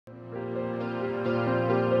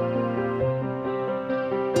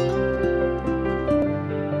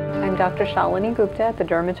Dr. Shalini Gupta at the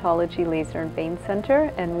Dermatology Laser and Vein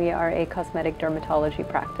Center, and we are a cosmetic dermatology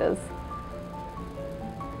practice.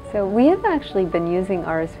 So we have actually been using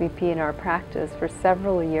RSVP in our practice for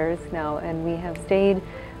several years now, and we have stayed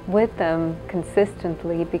with them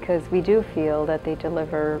consistently because we do feel that they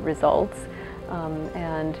deliver results.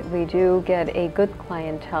 And we do get a good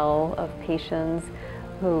clientele of patients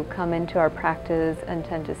who come into our practice and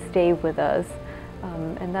tend to stay with us.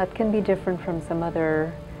 And that can be different from some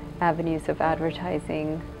other avenues of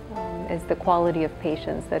advertising, is the quality of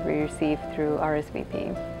patients that we receive through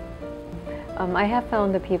RSVP. I have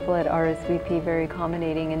found the people at RSVP very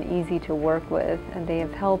accommodating and easy to work with, and they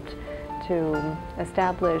have helped to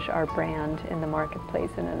establish our brand in the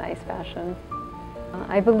marketplace in a nice fashion.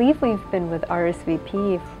 I believe we've been with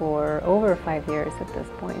RSVP for over 5 years at this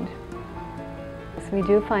point. So we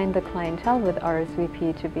do find the clientele with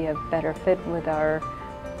RSVP to be a better fit with our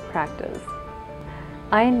practice.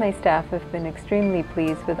 I and my staff have been extremely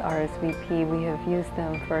pleased with RSVP. We have used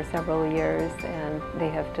them for several years and they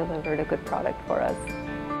have delivered a good product for us.